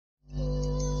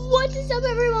What is up,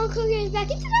 everyone? Cookie is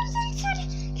back, and today I'm so excited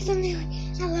because I'm nearly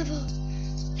at level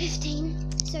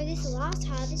 15. So this last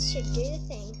harvest should do the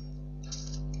thing.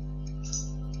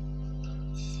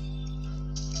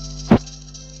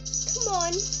 Come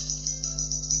on.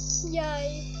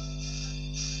 Yay.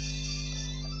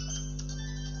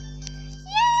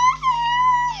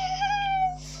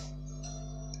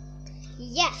 Yes!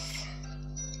 Yes.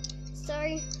 So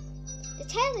the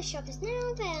tailor shop is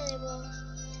now available.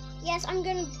 Yes, I'm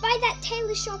going to buy that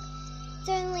tailor shop. It's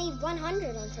only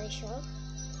 100, I'm pretty sure.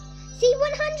 See,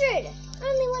 100!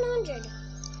 Only 100.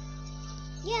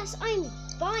 Yes, I'm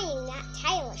buying that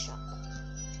tailor shop.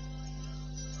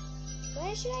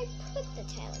 Where should I put the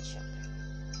tailor shop?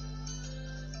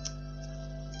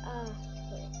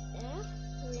 Put it there.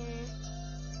 Nah.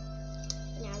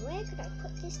 Now, where could I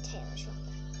put this tailor shop?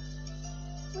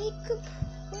 We could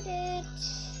put it...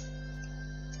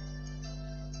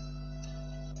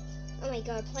 Oh my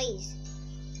god, please.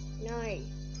 No,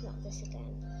 not this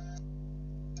again.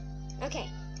 Okay,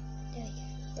 there we go.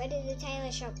 Where did the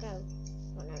tailor shop go?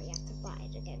 Oh no, you have to buy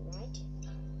it again, right?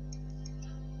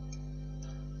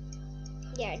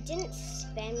 Yeah, it didn't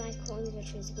spend my coins,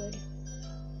 which was good.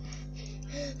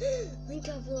 I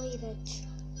can't believe it.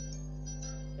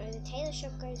 No, the tailor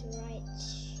shop goes right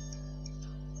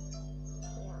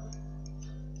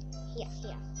here.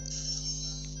 Here.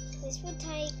 This would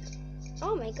take...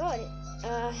 Oh my god,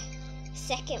 1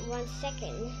 second. Boom.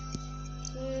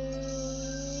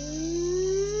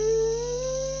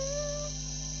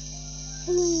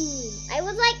 I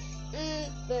was like,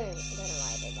 boom. I don't know why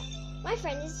I did that. My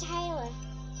friend is a tailor.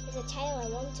 I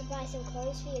wanted to buy some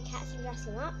clothes for your cats and dress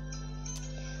them up.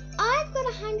 I've got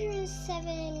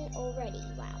 107 already.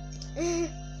 Wow.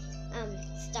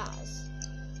 Stars.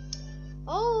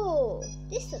 Oh,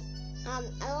 this is...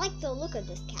 I like the look of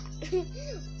this cat.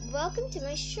 Welcome to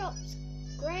my shop's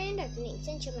grand opening.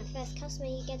 Since you're my first customer,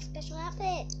 you get a special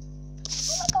outfit.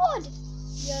 Oh my god!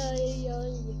 Yay.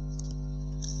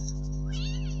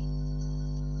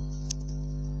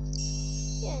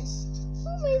 Yes.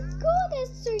 Oh my god,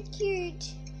 that's so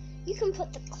cute. You can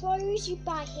put the clothes you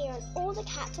buy here on all the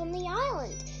cats on the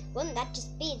island. Wouldn't that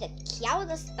just be the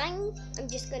cutest thing? I'm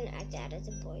just going to act out as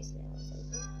a voice now or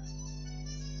something.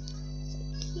 So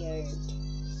cute.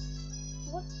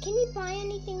 What, can you buy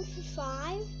anything for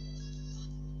 5?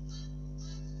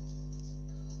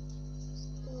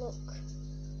 Look.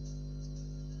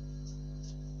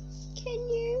 Can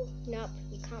you? Nope,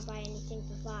 you can't buy anything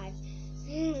for 5.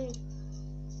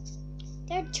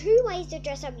 There are 2 ways to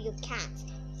dress up your cats.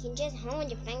 You can just hold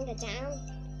your finger down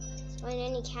on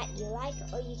any cat you like,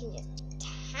 or you can just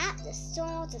tap the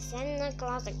store to send the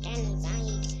claws again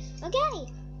inside.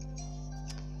 Okay.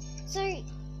 So,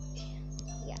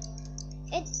 yeah.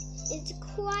 It's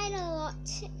quite a lot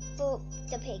for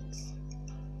the pigs.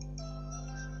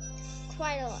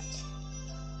 Quite a lot.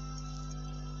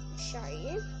 I'll show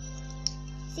you.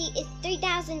 See, it's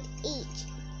 3,000 each.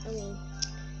 I mean,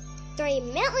 3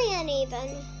 million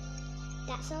even.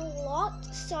 That's a lot,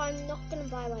 so I'm not going to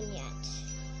buy one yet.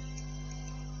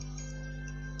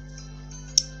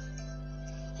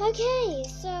 Okay,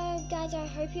 so guys, I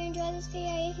hope you enjoyed this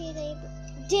video. If you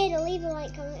did, leave a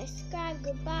like, comment, subscribe.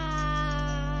 Goodbye.